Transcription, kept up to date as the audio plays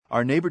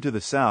Our neighbor to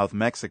the south,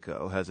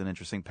 Mexico, has an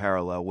interesting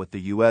parallel with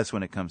the U.S.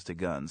 when it comes to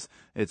guns.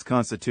 Its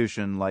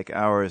constitution, like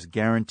ours,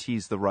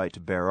 guarantees the right to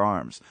bear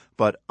arms.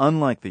 But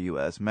unlike the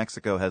U.S.,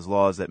 Mexico has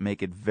laws that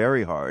make it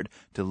very hard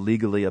to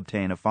legally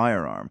obtain a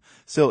firearm.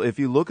 So if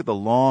you look at the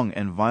long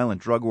and violent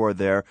drug war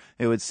there,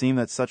 it would seem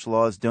that such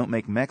laws don't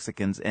make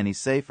Mexicans any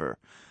safer.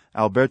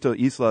 Alberto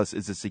Islas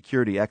is a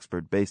security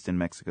expert based in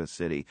Mexico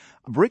City.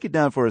 Break it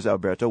down for us,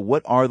 Alberto.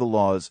 What are the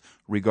laws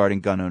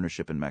regarding gun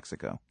ownership in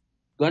Mexico?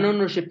 Gun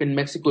ownership in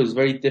Mexico is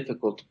very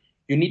difficult.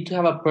 You need to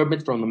have a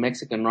permit from the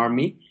Mexican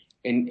army,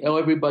 and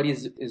everybody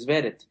is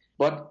vetted.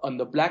 But on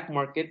the black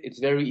market, it's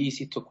very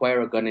easy to acquire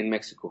a gun in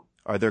Mexico.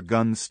 Are there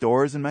gun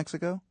stores in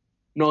Mexico?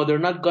 No, they're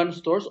not gun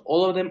stores.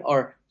 All of them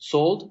are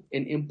sold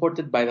and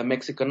imported by the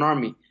Mexican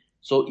army.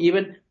 So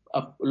even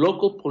a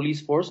local police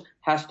force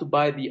has to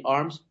buy the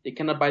arms. They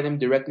cannot buy them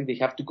directly. They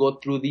have to go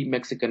through the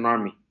Mexican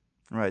army.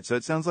 Right, so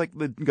it sounds like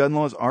the gun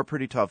laws are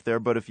pretty tough there,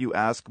 but if you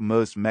ask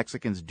most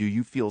Mexicans, do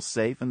you feel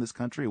safe in this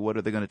country? What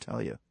are they going to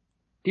tell you?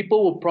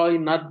 People will probably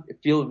not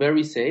feel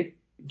very safe.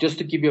 Just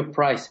to give you a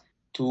price,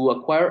 to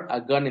acquire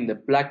a gun in the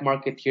black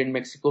market here in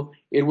Mexico,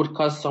 it would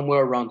cost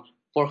somewhere around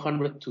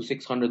 $400 to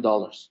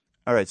 $600.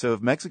 All right, so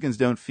if Mexicans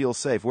don't feel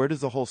safe, where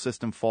does the whole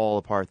system fall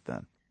apart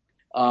then?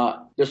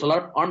 There's a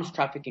lot of arms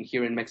trafficking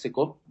here in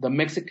Mexico. The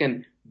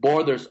Mexican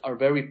borders are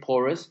very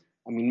porous.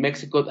 I mean,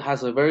 Mexico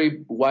has a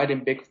very wide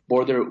and big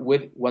border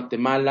with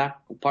Guatemala,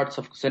 parts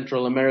of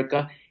Central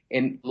America,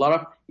 and a lot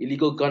of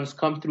illegal guns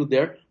come through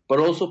there, but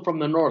also from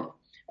the north.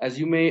 As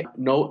you may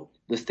know,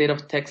 the state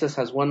of Texas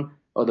has one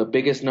of the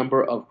biggest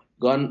number of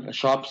gun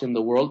shops in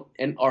the world,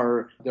 and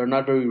they're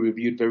not very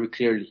reviewed very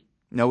clearly.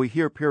 Now, we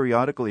hear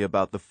periodically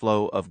about the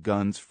flow of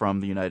guns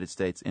from the United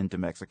States into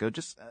Mexico.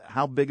 Just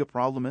how big a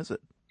problem is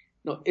it?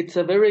 No, it's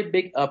a very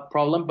big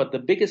problem, but the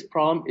biggest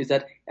problem is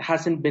that it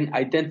hasn't been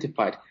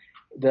identified.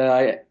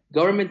 The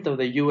government of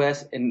the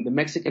U.S. and the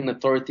Mexican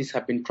authorities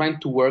have been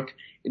trying to work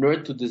in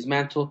order to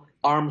dismantle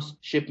arms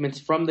shipments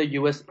from the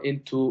U.S.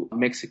 into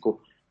Mexico.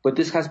 But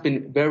this has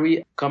been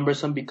very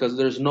cumbersome because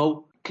there's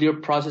no clear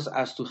process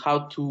as to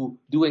how to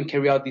do and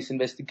carry out these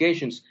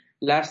investigations.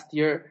 Last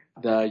year,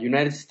 the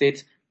United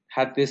States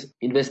had this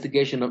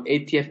investigation of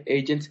ATF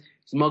agents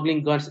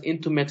smuggling guns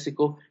into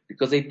Mexico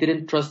because they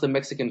didn't trust the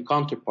Mexican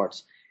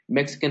counterparts.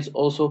 Mexicans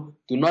also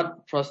do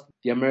not trust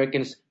the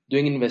Americans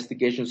doing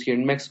investigations here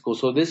in Mexico.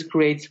 So this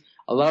creates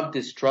a lot of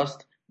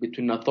distrust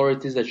between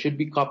authorities that should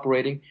be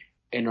cooperating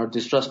and are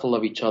distrustful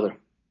of each other.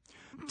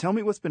 Tell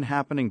me what's been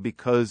happening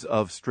because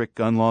of strict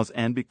gun laws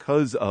and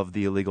because of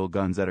the illegal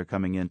guns that are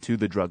coming into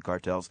the drug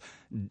cartels.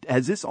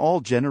 Has this all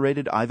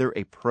generated either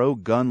a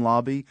pro-gun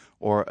lobby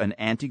or an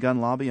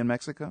anti-gun lobby in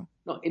Mexico?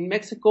 No, in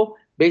Mexico,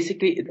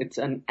 basically it's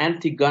an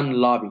anti-gun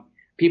lobby.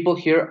 People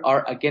here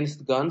are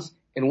against guns,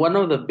 and one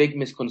of the big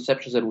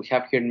misconceptions that we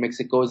have here in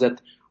Mexico is that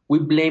we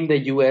blame the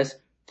U.S.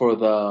 for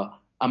the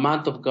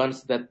amount of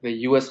guns that the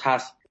U.S.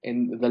 has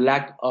and the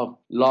lack of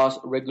laws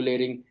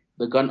regulating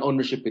the gun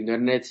ownership in the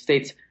United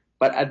States.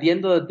 But at the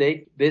end of the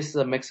day, this is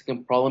a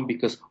Mexican problem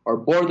because our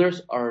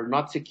borders are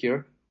not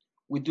secure.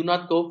 We do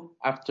not go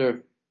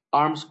after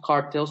arms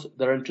cartels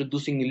that are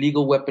introducing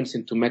illegal weapons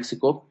into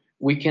Mexico.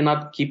 We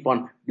cannot keep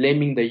on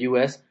blaming the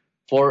U.S.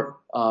 for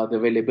the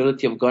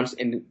availability of guns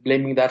and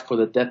blaming that for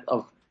the death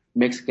of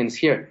Mexicans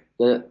here.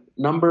 The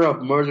number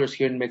of murders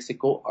here in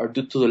Mexico are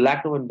due to the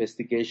lack of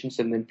investigations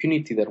and the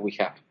impunity that we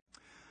have.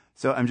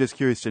 So I'm just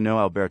curious to know,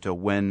 Alberto,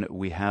 when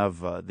we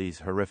have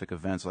these horrific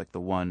events like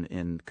the one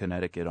in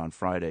Connecticut on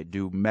Friday,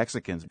 do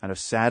Mexicans kind of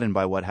saddened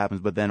by what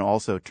happens, but then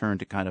also turn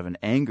to kind of an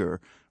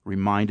anger,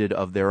 reminded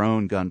of their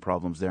own gun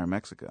problems there in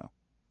Mexico?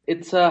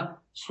 It's a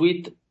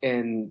sweet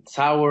and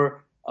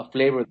sour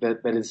flavor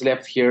that is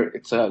left here.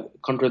 It's a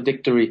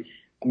contradictory.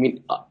 I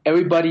mean,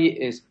 everybody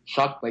is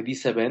shocked by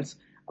these events.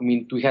 I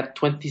mean, we had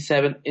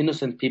 27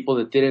 innocent people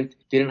that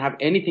didn't have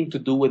anything to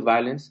do with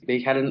violence.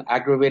 They hadn't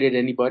aggravated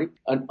anybody.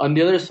 And on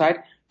the other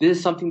side, this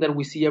is something that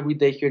we see every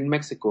day here in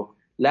Mexico.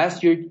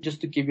 Last year,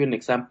 just to give you an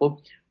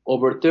example,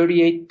 over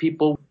 38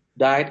 people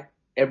died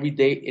every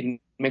day in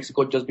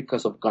Mexico just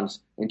because of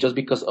guns and just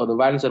because of the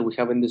violence that we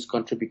have in this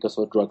country because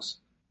of drugs.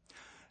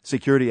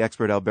 Security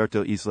expert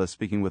Alberto Islas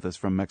speaking with us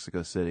from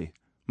Mexico City.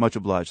 Much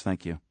obliged.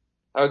 Thank you.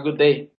 Have a good day.